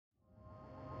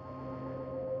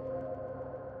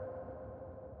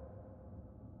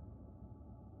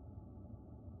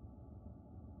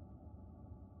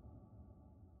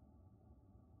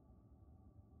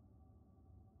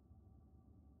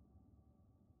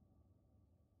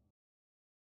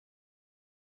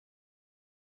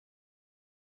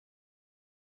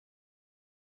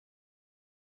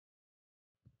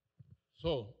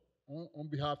So, on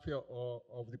behalf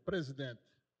of the president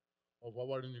of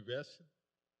our university,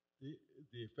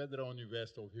 the Federal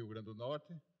University of Rio Grande do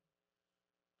Norte,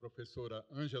 Professora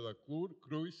Angela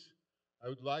Cruz, I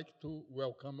would like to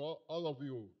welcome all of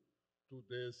you to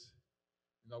this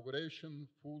inauguration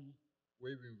full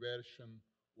wave inversion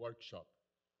workshop.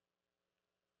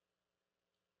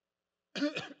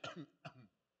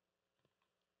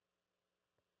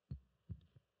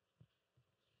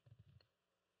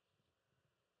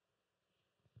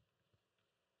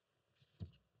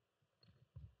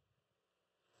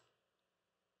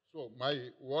 So my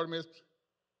warmest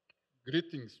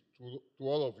greetings to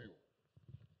all of you.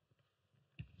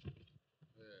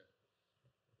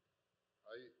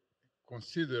 I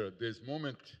consider this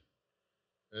moment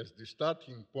as the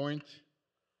starting point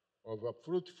of a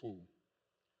fruitful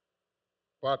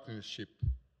partnership.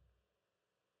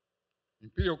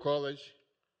 Imperial College,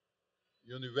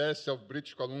 University of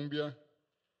British Columbia,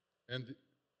 and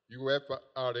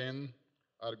UFRN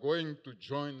are going to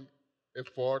join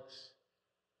efforts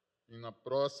in a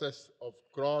process of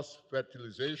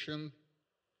cross-fertilization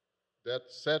that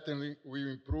certainly will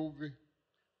improve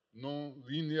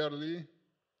non-linearly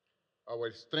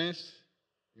our strengths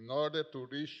in order to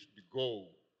reach the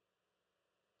goal.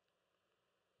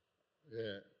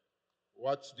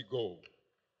 What's the goal?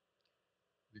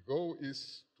 The goal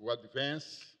is to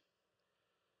advance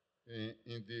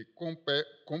in the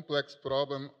complex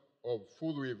problem of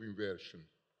full wave inversion.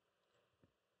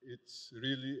 It's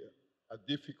really a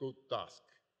difficult task.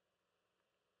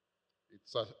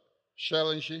 It's a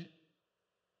challenge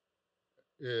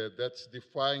that's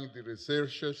defying the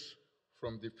researchers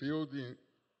from the field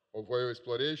of oil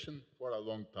exploration for a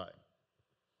long time.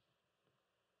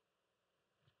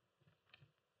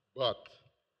 But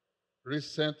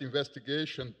recent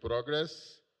investigation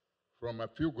progress from a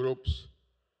few groups,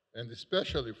 and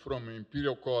especially from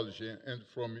Imperial College and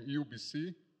from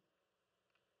UBC,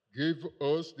 gave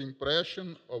us the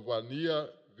impression of a near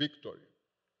victory.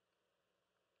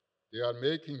 They are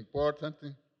making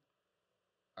important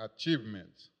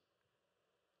achievements.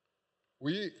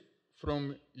 We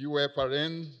from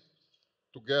UFRN,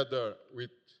 together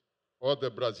with other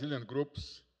Brazilian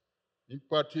groups, in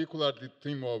particular the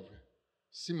team of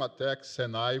Cimatec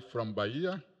Senai from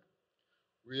Bahia,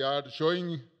 we are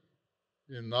joining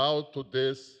now to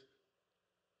this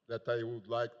that I would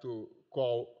like to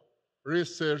call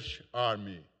research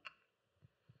army.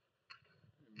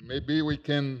 Maybe we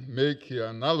can make an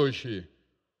analogy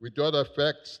with other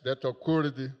facts that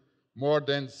occurred more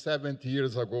than 70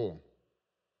 years ago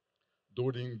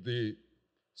during the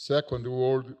Second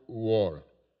World War.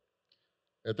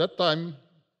 At that time,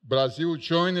 Brazil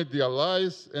joined the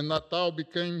Allies and Natal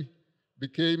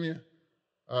became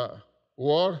a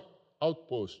war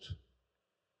outpost.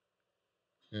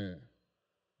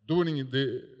 During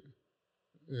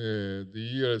the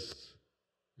years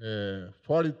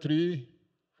 43,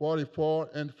 44,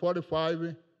 and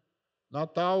 45,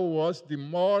 Natal was the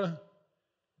more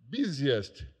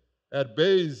busiest air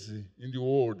base in the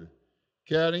world,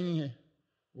 carrying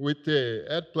with the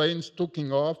airplanes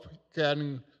taking off,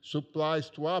 carrying supplies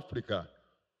to Africa,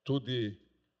 to the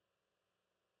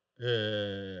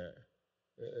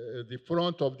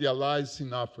front of the Allies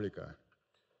in Africa.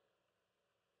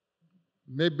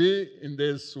 Maybe in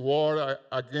this war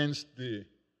against the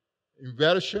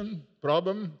inversion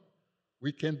problem,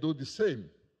 we can do the same.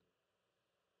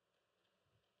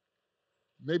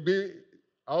 Maybe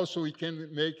also we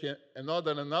can make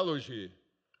another analogy.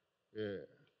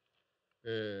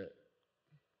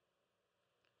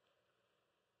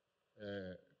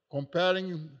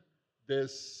 Comparing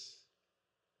this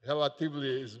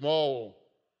relatively small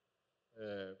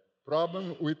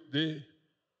problem with the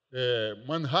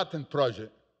Manhattan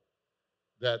Project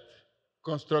that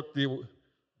constructed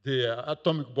the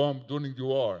atomic bomb during the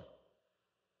war.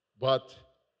 But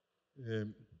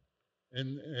in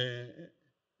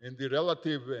the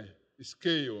relative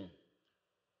scale,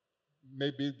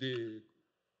 maybe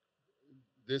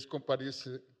this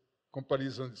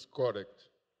comparison is correct.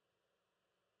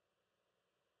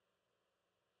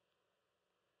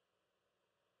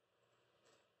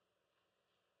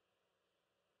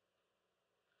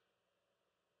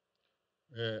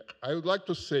 I would like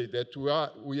to say that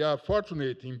we are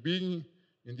fortunate in being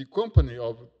in the company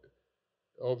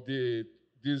of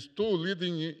these two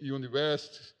leading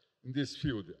universities in this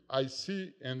field,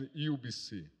 IC and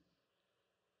UBC.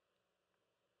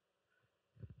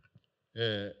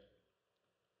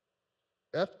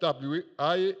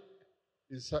 FWI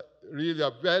is really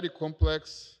a very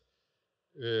complex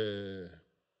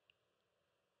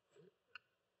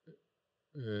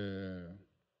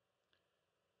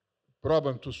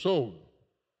problem to solve.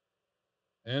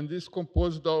 And is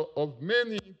composed of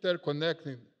many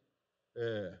interconnecting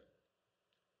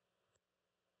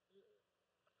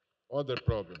other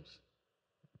problems.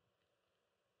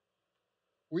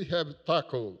 We have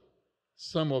tackled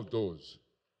some of those.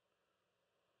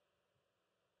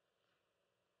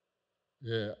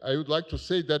 I would like to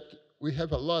say that we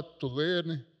have a lot to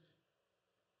learn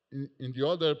in the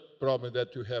other problem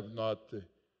that you have not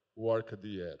worked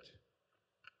yet.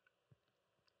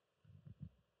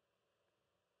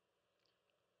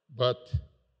 But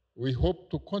we hope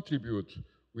to contribute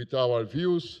with our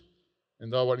views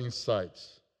and our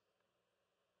insights.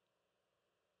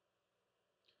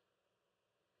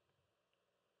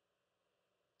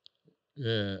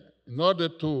 In order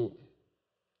to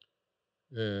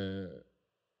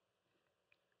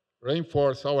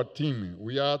reinforce our team,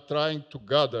 we are trying to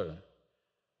gather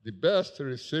the best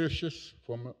researchers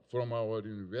from our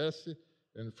university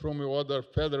and from other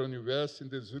federal universities in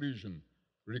this region,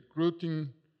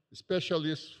 recruiting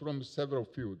specialists from several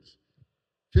fields: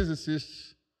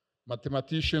 physicists,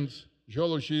 mathematicians,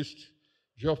 geologists,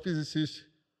 geophysicists,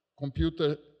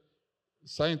 computer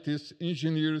scientists,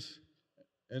 engineers,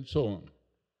 and so on.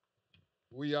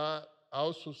 We are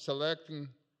also selecting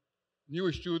new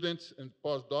students and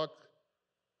postdocs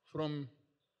from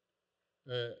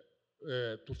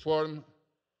to form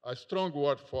a strong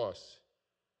workforce.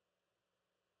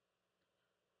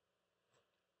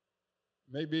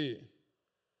 Maybe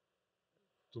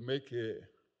to make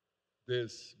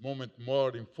this moment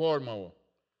more informal,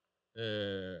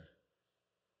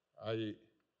 I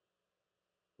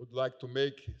would like to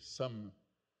make some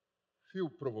few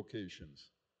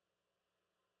provocations.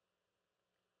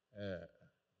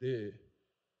 The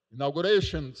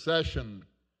inauguration session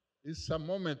is a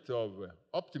moment of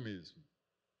optimism,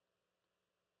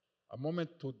 a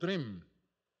moment to dream,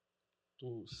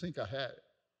 to think ahead,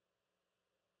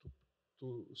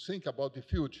 to think about the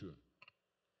future.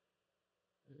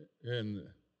 And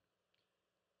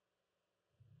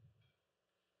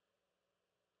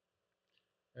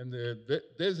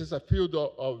this is a field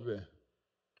of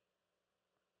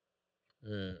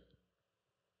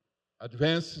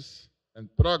advances and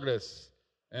progress,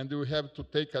 and we have to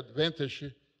take advantage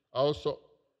also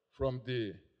from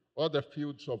the other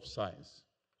fields of science.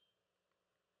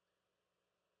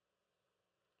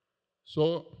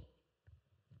 So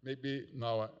maybe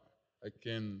now I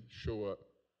can show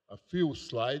a few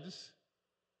slides.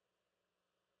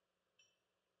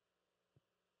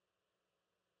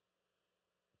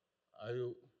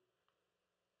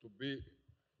 To be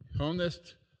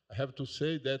honest, I have to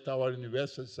say that our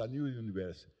university is a new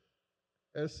university,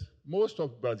 as most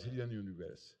of Brazilian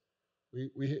universities.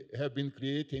 We have been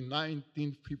created in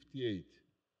 1958.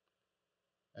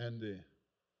 And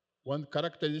one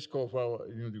characteristic of our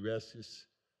university is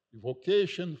the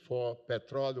vocation for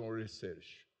petroleum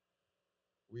research.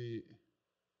 We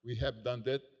have done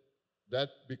that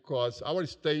because our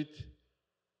state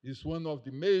is one of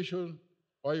the major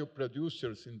oil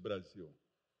producers in Brazil.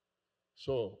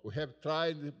 So we have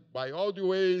tried by all the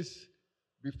ways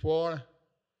before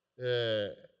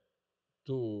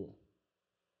to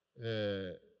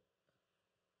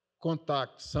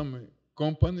contact some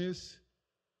companies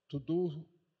to do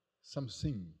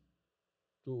something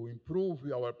to improve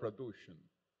our production.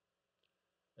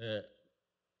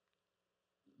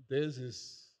 This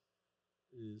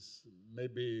is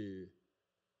maybe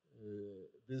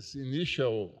this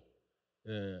initial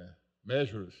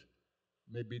measures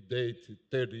maybe date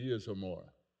 30 years or more.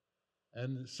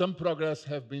 And some progress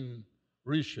have been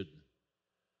reached.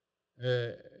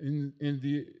 In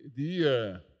the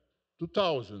year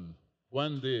 2000,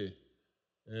 when the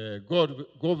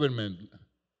government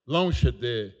launched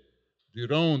the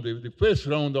first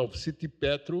round of City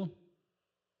Petro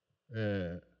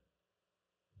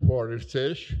for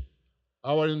research,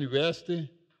 our university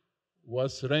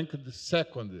was ranked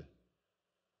second,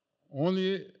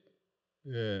 only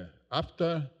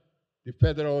after the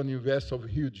Federal University of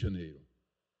Rio de Janeiro.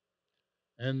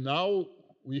 And now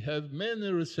we have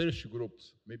many research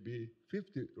groups, maybe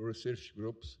 50 research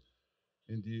groups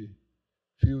in the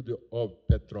field of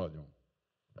petroleum.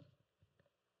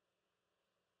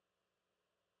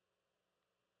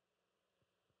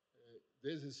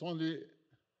 This is only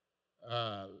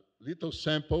a little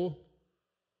sample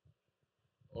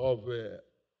of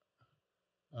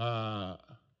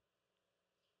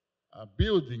a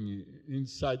building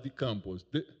inside the campus.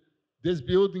 This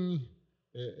building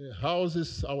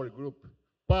houses our group,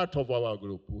 part of our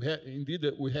group. Indeed,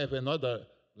 we have another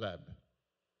lab.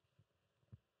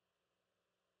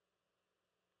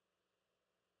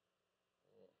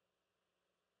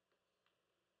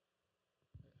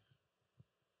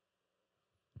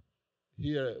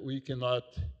 here we cannot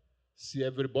see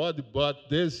everybody, but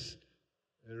this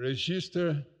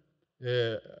register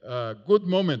a good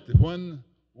moment when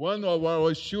one of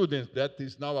our students that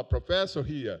is now a professor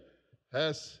here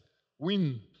has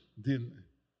won the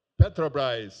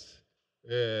Petrobras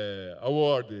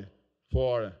award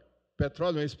for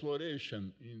petroleum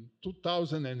exploration in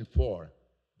 2004.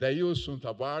 Dailson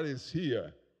Tavares is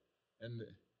here. And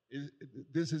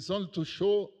this is only to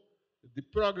show the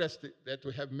progress that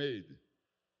we have made.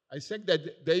 I think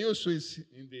that Dailson is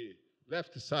in the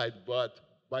left side, but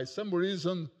by some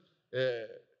reason, the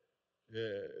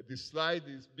slide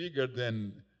is bigger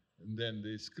than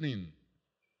the screen.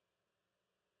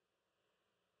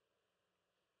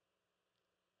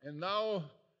 And now,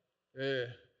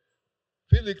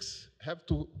 Felix have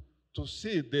to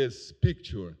see this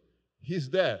picture. He's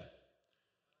there.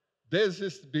 This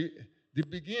is the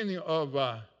beginning of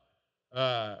a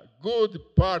good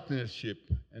partnership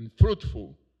and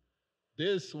fruitful.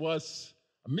 This was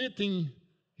a meeting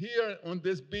here on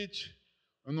this beach,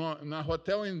 in a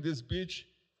hotel in this beach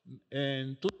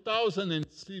in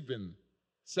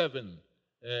 2007,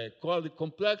 called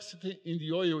Complexity in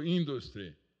the Oil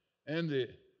Industry. And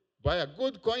by a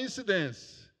good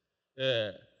coincidence,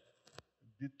 the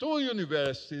two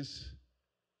universities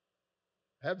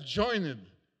have joined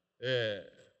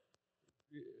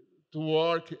to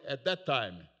work at that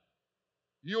time,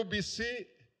 UBC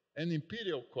and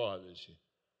Imperial College.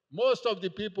 Most of the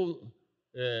people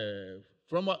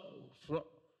from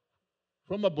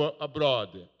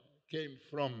abroad came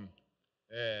from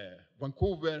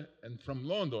Vancouver and from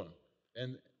London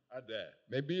and are there.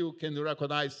 Maybe you can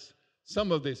recognize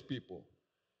some of these people.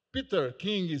 Peter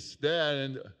King is there,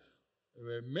 and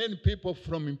many people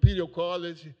from Imperial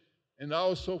College, and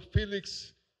also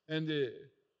Felix and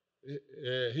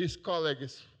his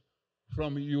colleagues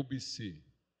from UBC.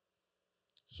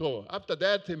 So after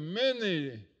that,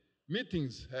 many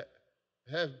meetings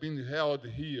have been held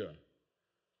here.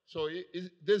 So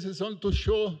this is only to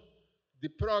show the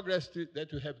progress that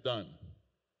we have done.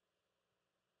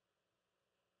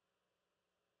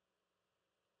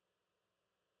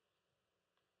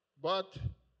 But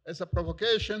as a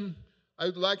provocation, I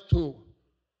would like to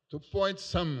point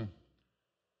some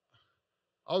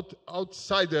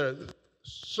outsider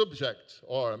subjects,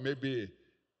 or maybe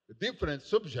different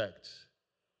subjects.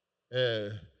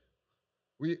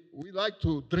 We like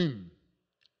to dream.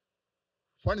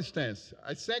 For instance,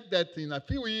 I think that in a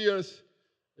few years,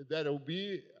 there will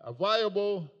be a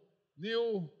viable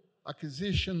new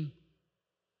acquisition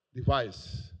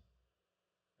device.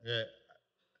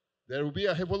 There will be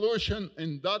a revolution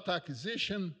in data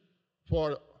acquisition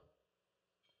for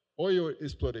oil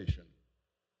exploration.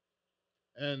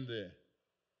 And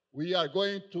we are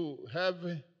going to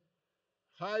have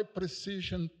high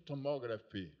precision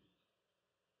tomography.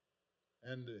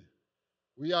 And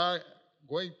we are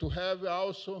going to have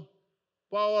also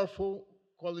powerful,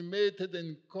 collimated,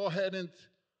 and coherent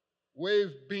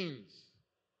wave beams.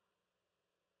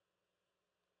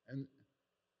 And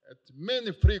at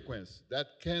many frequencies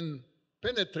that can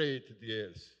penetrate the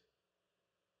Earth.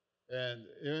 And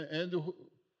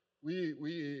we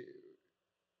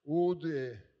would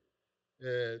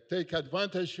take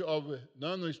advantage of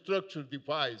nanostructure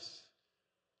device,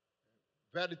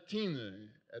 very thin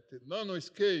at the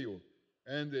nanoscale,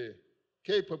 and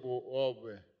capable of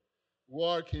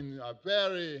working a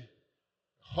very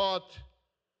hot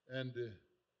and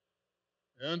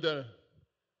under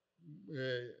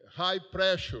high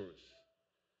pressures.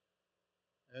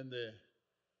 And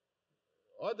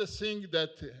other thing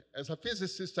that, as a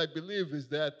physicist, I believe is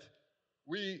that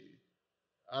we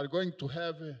are going to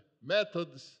have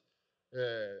methods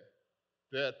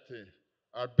that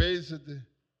are based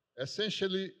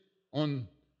essentially on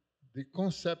the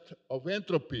concept of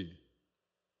entropy.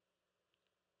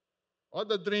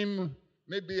 Other dream,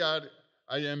 maybe I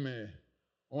am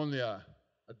only a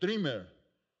dreamer,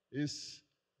 is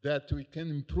that we can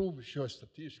improve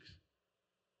geostatistics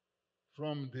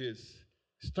from this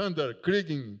standard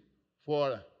Kriging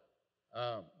for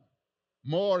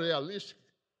more realistic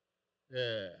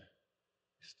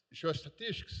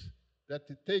geostatistics that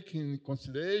take in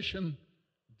consideration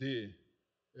the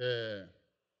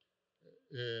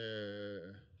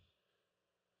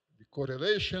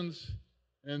correlations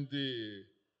and the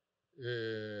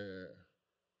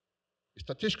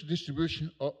statistical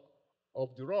distribution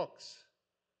of the rocks.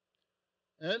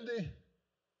 And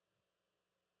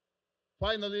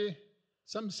finally,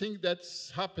 something that's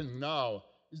happening now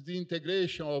is the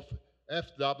integration of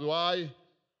FWI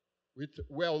with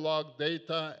well-logged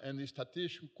data and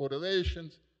statistical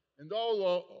correlations and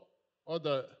all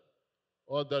other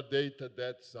other data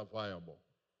that's available.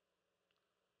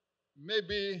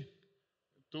 Maybe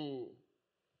to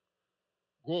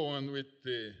go on with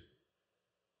the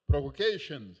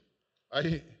provocation,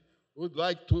 I would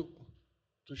like to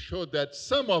show that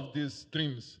some of these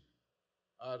streams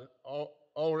are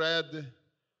already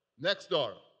next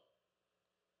door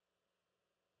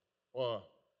or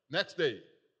next day.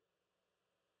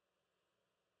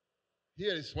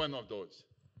 Here is one of those.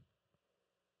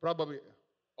 Probably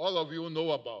all of you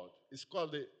know about. It's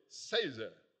called the Laicir,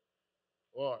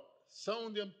 or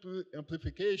sound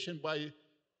amplification by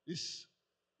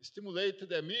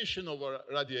stimulated emission of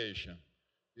radiation.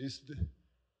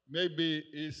 Maybe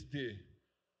it's the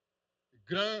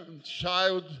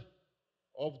grandchild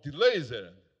of the laser.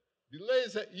 The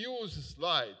laser uses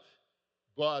light,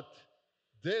 but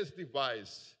this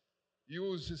device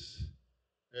uses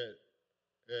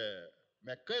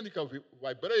mechanical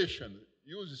vibration,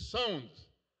 uses sound.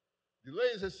 The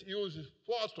lasers use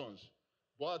photons,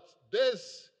 but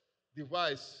this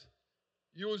device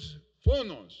uses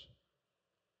phonons.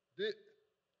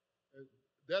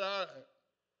 There are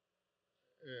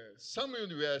some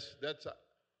universities that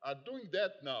are doing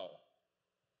that now.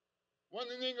 One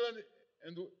in England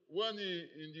and one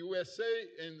in the USA,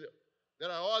 and there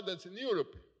are others in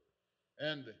Europe.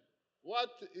 And what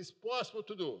is possible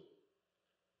to do?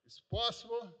 It's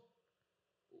possible.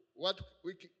 What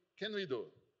can we do?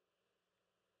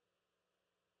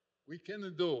 We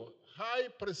can do high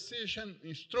precision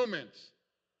instruments.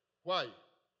 Why?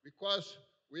 Because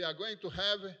we are going to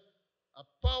have a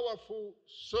powerful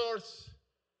source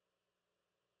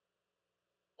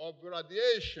of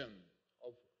radiation,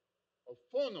 of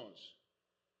phonons,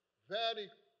 very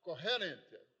coherent,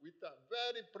 with a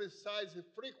very precise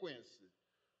frequency,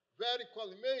 very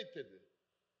collimated,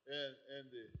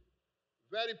 and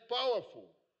very powerful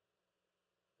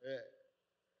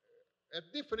at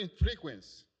different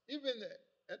frequencies, even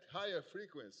at higher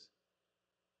frequency,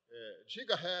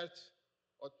 gigahertz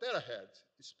or terahertz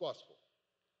is possible.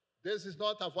 This is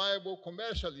not available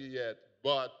commercially yet,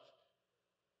 but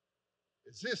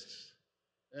exists.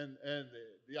 And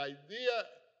the idea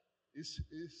is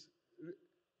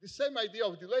the same idea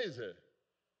of the laser.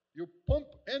 You pump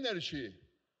energy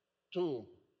to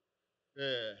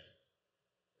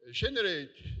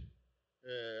generate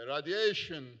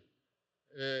radiation,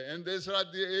 and this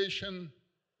radiation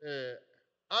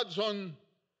adds on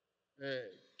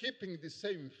keeping the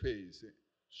same phase.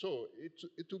 So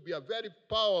it will be a very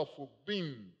powerful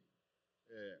beam,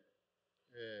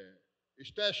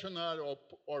 stationary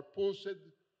or pulsed,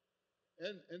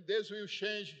 and this will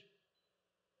change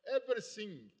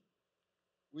everything.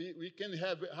 We can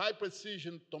have high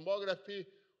precision tomography.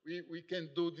 We can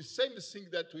do the same thing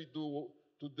that we do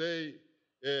today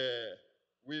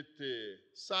with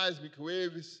seismic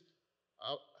waves.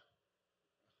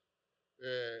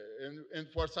 And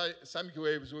for seismic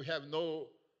waves, we have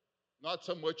not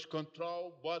so much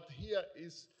control, but here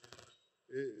is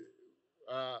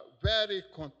a very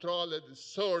controlled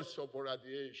source of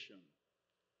radiation.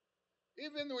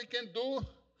 Even we can do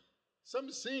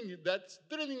something that's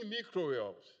drilling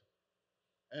microwaves.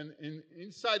 And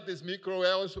inside these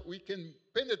microwaves, we can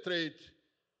penetrate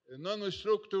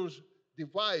nanostructures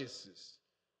devices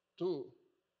to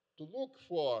look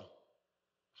for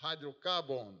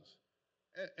hydrocarbons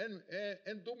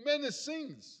and do many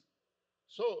things.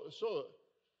 So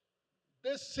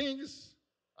these things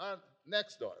are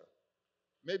next door.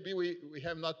 Maybe we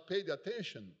have not paid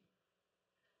attention.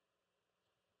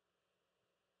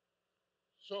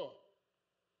 So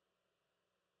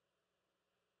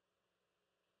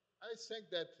I think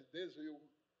that this will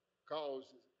cause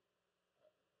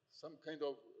some kind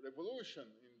of revolution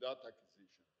in data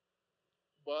acquisition.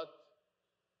 But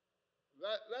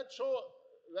let's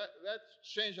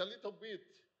change a little bit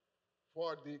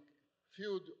for the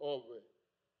field of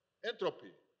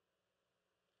entropy.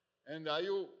 And I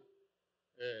will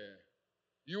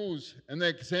use an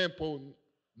example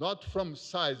not from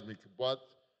seismic, but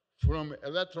from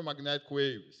electromagnetic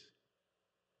waves.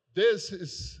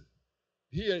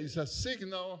 Here is a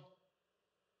signal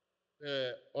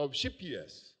of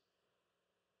GPS.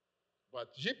 But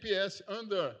GPS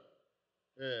under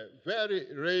very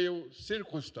rare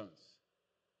circumstances.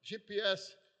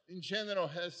 GPS in general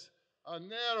has a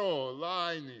narrow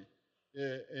line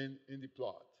in the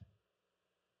plot.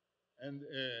 And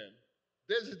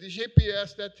this is the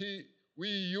GPS that we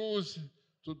use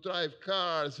to drive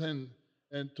cars and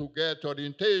to get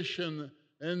orientation,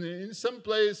 and in some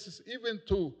places even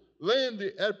to land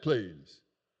the airplanes.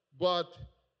 But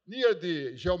near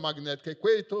the geomagnetic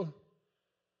equator,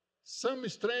 some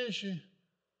strange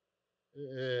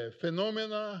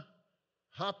phenomena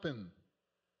happen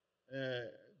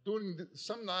during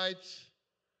some nights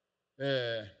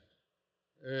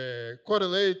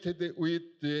correlated with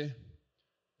the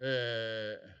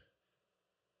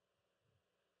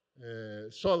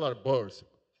solar burst.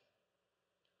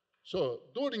 So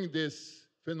during this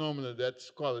phenomenon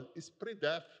that's called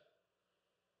spread-F,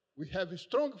 we have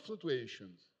strong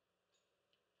fluctuations,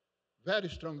 very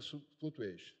strong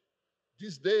fluctuation.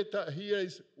 This data here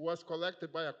was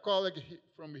collected by a colleague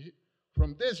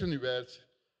from this university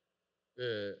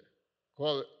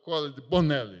called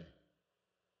Bonelli.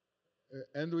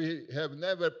 And we have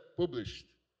never published.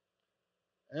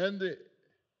 And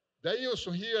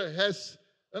Dailson here has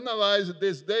analyzed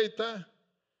this data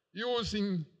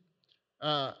using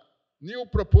a new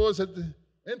proposed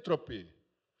entropy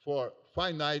for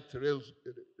finite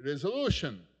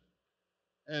resolution.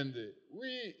 And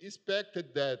we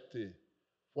expected that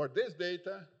for this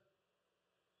data,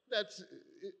 this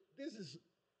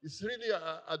is really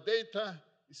a data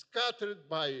scattered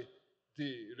by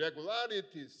the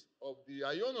regularities of the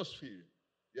ionosphere.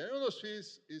 The ionosphere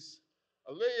is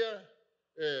a layer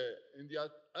in the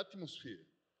atmosphere.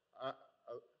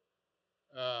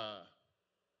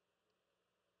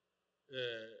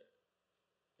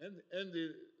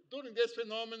 During this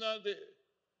phenomena,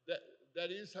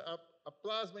 there is a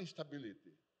plasma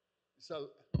instability.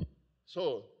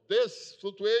 So these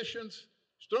fluctuations,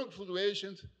 strong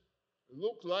fluctuations,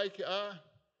 look like a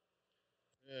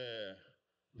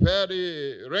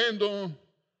very random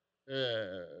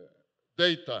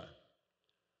data.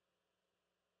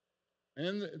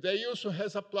 And they also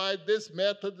has applied this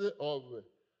method of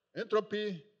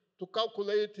entropy to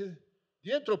calculate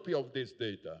the entropy of this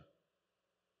data.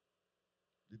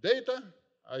 The data,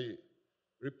 I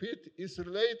repeat, is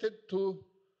related to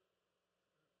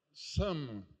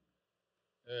some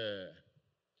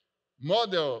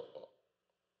model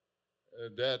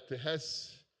that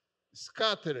has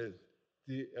scattered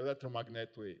the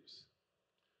electromagnetic waves.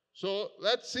 So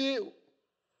let's see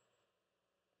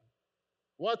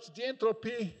what's the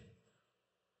entropy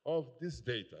of this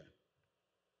data.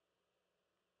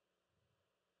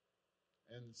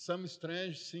 And some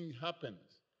strange thing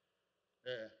happens.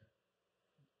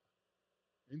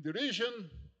 In the region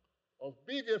of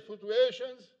bigger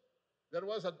fluctuations, there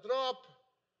was a drop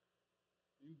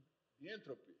in the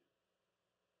entropy,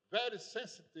 very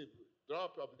sensitive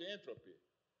drop of the entropy.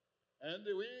 And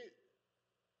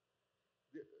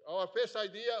our first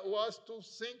idea was to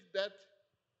think that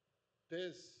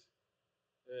this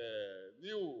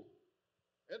new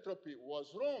entropy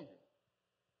was wrong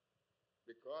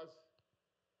because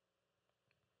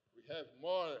we have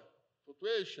more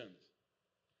fluctuations.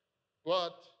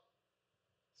 But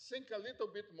think a little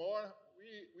bit more,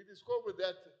 we discovered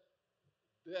that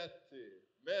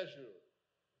measure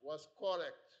was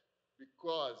correct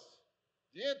because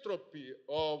the entropy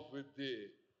of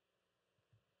the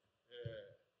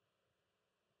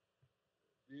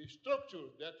structure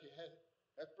that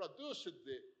have produced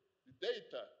the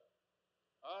data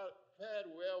are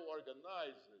very well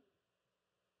organized.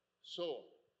 So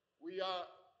we are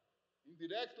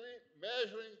indirectly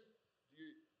measuring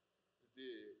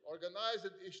the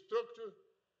organized structure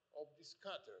of the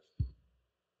scatters.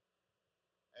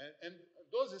 And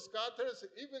those scatters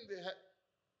even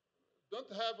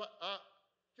don't have a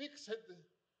fixed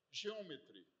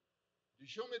geometry. The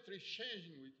geometry is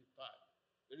changing with time.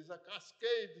 There is a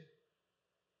cascade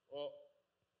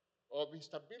of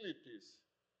instabilities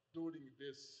during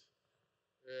this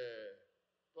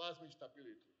plasma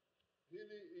instability.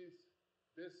 Really,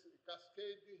 this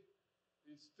cascade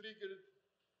is triggered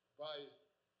by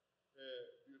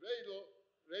the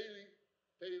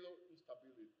Rayleigh-Taylor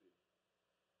instability.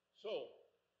 So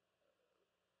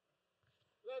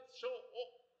let's show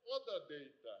other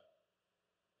data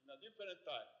in a different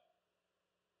time.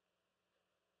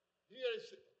 Here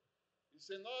is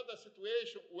another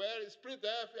situation where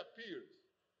spread-F appears.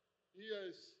 Here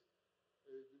is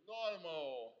the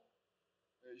normal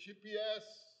GPS,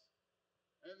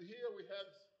 and here we have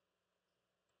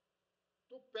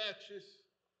two patches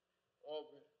of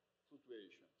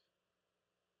fluctuations.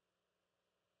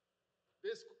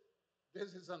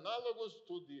 This is analogous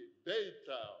to the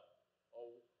data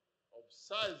of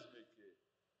seismic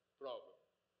problem.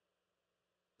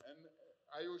 And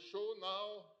I will show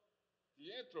now the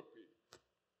entropy.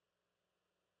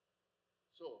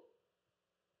 So,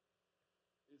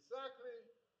 exactly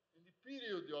in the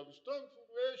period of strong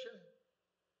fluctuation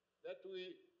that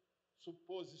we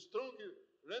suppose strong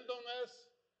randomness,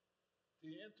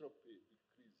 the entropy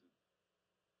decreases.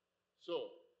 So,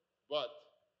 but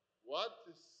what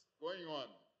is going on?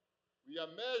 We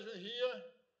are measuring here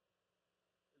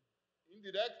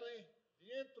indirectly the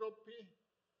entropy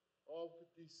of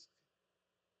this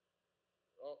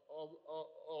of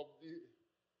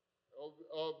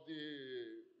the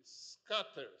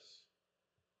scatters.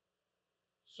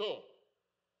 So,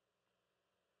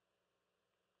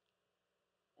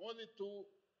 only to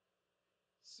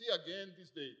see again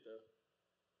this data.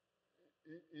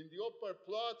 In the upper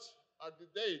plots are the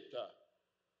data,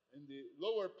 and the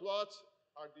lower plots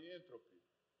are the entropy.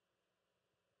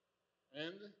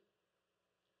 And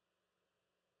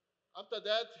after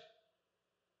that,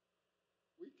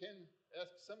 we can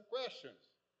ask some questions.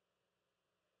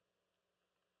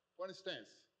 For instance,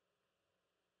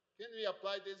 can we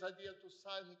apply this idea to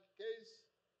seismic case?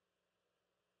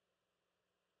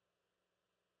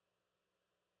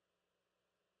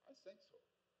 I think so.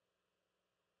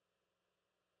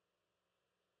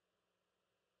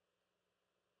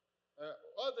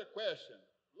 Other question,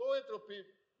 low entropy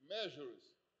measures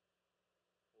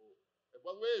or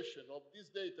evaluation of this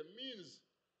data means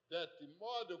that the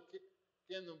model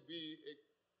can be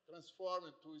transformed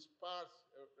into sparse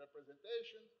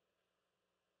representation.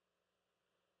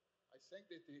 I think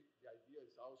that the idea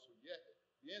is also yes.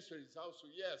 The answer is also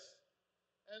yes.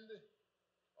 And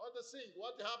other thing,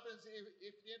 what happens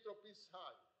if the entropy is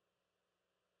high?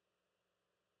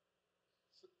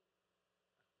 So,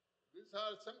 these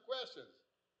are some questions.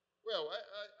 Well,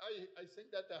 I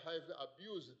think that I have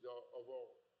abused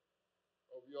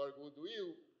of your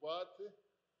goodwill, but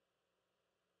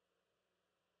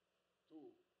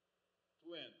to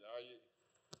end, I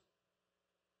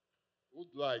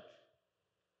would like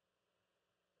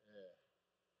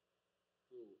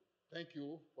to thank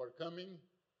you for coming.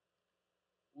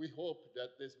 We hope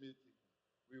that this meeting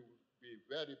will be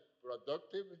very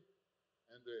productive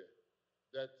and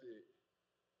that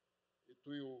it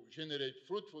will generate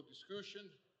fruitful discussion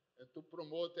and to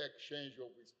promote exchange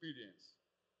of experience.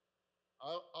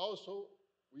 Also,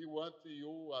 we want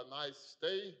you a nice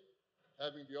stay,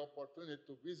 having the opportunity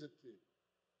to visit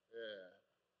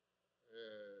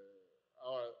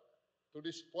our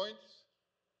tourist points,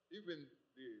 even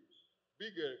the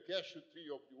bigger cashew tree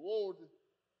of the world,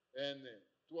 and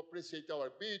to appreciate our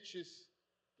beaches,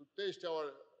 to taste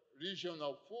our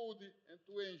regional food, and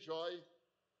to enjoy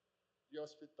the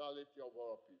hospitality of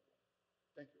our people.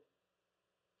 Thank you.